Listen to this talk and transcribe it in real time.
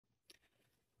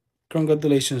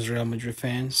Congratulations, Real Madrid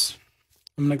fans.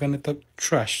 I'm not gonna talk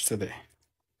trash today.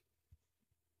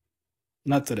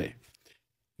 Not today.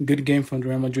 Good game from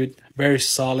Real Madrid. Very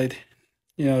solid.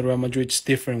 You know, Real Madrid's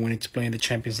different when it's playing the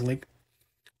Champions League.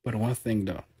 But one thing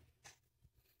though,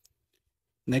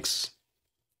 next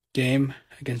game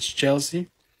against Chelsea,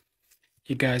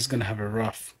 you guys gonna have a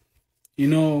rough. You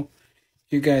know,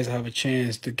 you guys have a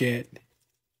chance to get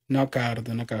knockout of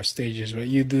the knockout stages, right?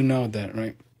 You do know that,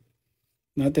 right?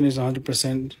 Nothing is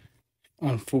 100%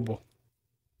 on football.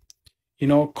 You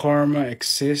know, karma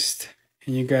exists,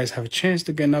 and you guys have a chance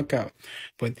to get knocked out.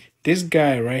 But this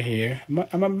guy right here,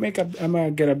 I'm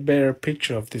gonna get a better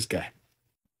picture of this guy.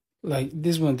 Like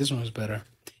this one's better.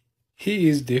 He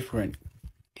is different.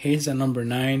 He's a number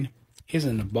 9. He's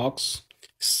in the box,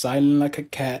 silent like a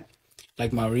cat,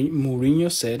 like Mourinho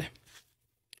said.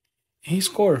 He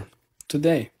scored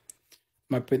today.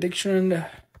 My prediction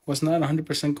was not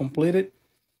 100% completed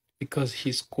because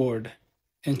he scored.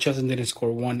 And Chelsea didn't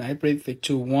score one. I predicted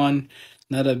 2-1.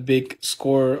 Not a big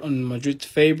score on Madrid's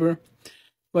favor,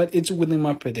 but it's within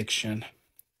my prediction.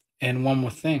 And one more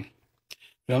thing.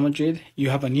 Real Madrid, you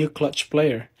have a new clutch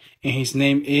player, and his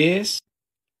name is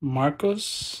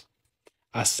Marcos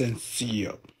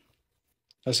Asensio.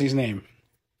 That's his name.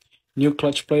 New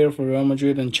clutch player for Real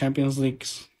Madrid in Champions League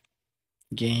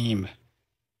game.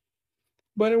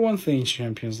 But one thing,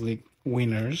 Champions League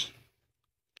winners,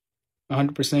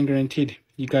 100% guaranteed,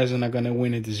 you guys are not going to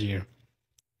win it this year.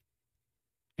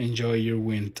 Enjoy your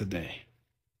win today.